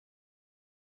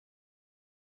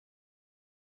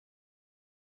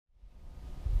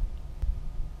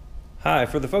Hi,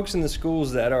 for the folks in the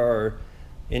schools that are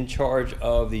in charge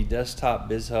of the desktop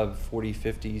BizHub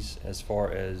 4050s as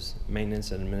far as maintenance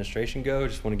and administration go, I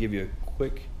just want to give you a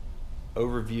quick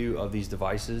overview of these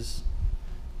devices.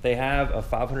 They have a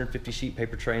 550 sheet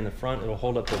paper tray in the front. It'll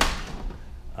hold up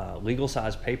the legal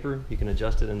size paper. You can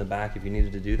adjust it in the back if you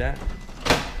needed to do that.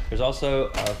 There's also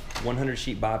a 100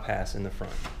 sheet bypass in the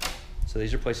front. So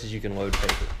these are places you can load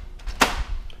paper.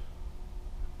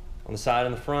 On the side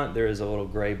and the front, there is a little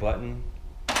gray button.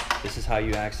 This is how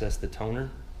you access the toner.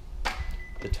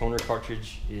 The toner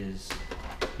cartridge is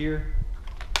here.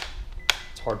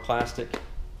 It's hard plastic.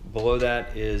 Below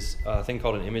that is a thing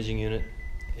called an imaging unit.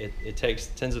 It takes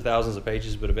tens of thousands of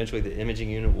pages, but eventually the imaging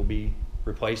unit will be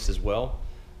replaced as well.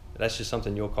 That's just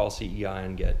something you'll call CEI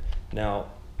and get.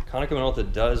 Now, Konica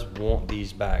Minolta does want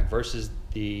these back versus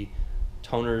the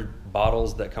toner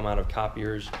bottles that come out of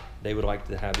copiers. They would like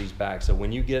to have these back. So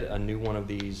when you get a new one of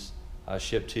these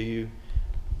shipped to you,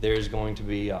 there's going to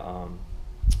be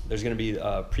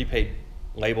a prepaid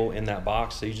label in that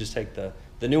box. So you just take the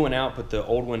new one out, put the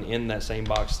old one in that same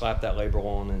box, slap that label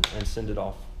on, and send it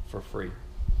off for free.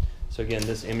 So again,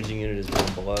 this imaging unit is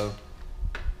down below,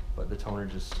 but the toner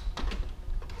just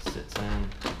sits in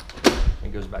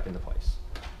and goes back into place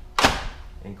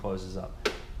and closes up.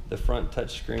 The front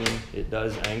touch screen, it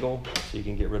does angle, so you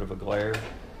can get rid of a glare.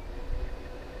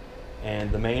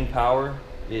 And the main power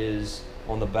is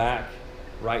on the back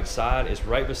right side. It's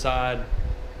right beside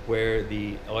where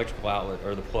the electrical outlet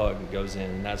or the plug goes in,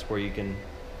 and that's where you can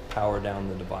power down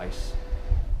the device.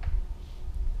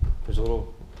 There's a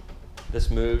little,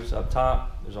 this moves up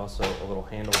top. There's also a little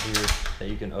handle here that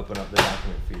you can open up the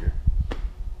document feeder.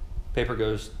 Paper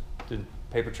goes through the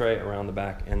paper tray around the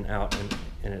back and out,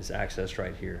 and it's accessed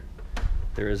right here.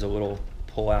 There is a little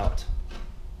pull-out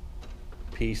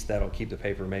piece that'll keep the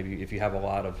paper, maybe if you have a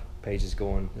lot of pages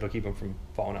going, it'll keep them from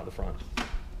falling out the front.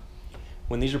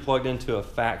 When these are plugged into a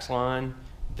fax line,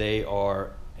 they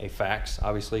are a fax,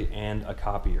 obviously, and a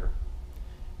copier.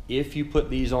 If you put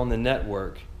these on the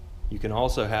network, you can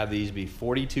also have these be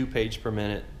 42 page per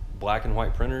minute black and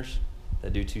white printers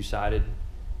that do two-sided,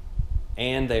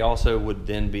 and they also would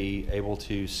then be able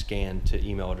to scan to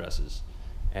email addresses.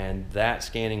 And that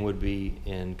scanning would be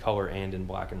in color and in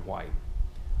black and white.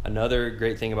 Another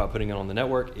great thing about putting it on the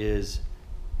network is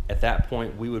at that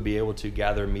point we would be able to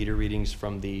gather meter readings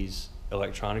from these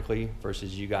electronically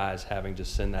versus you guys having to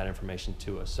send that information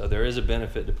to us. So there is a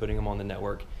benefit to putting them on the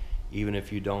network even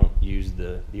if you don't use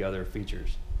the other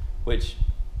features, which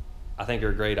I think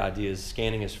are great ideas.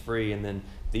 Scanning is free, and then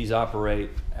these operate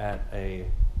at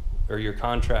or your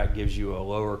contract gives you a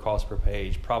lower cost per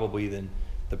page probably than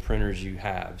the printers you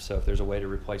have. So if there's a way to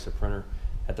replace a printer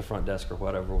at the front desk or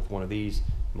whatever with one of these,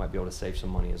 you might be able to save some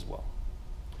money as well.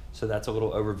 So that's a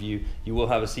little overview. You will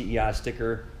have a CEI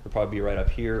sticker. It'll probably be right up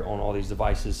here on all these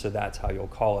devices, so that's how you'll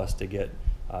call us to get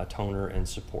toner and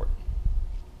support.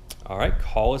 All right,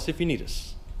 call us if you need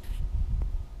us.